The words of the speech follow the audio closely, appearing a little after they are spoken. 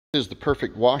This is the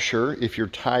perfect washer if you're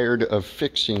tired of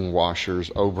fixing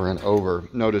washers over and over.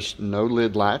 Notice no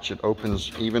lid latch. It opens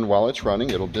even while it's running.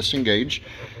 It'll disengage.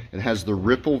 It has the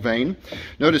ripple vane.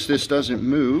 Notice this doesn't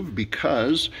move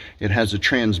because it has a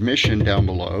transmission down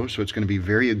below, so it's going to be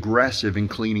very aggressive in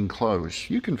cleaning clothes.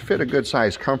 You can fit a good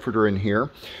sized comforter in here.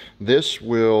 This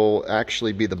will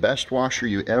actually be the best washer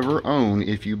you ever own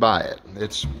if you buy it.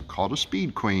 It's called a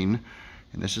Speed Queen,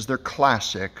 and this is their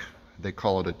classic. They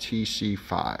call it a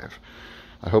TC5.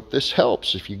 I hope this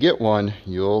helps. If you get one,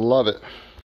 you'll love it.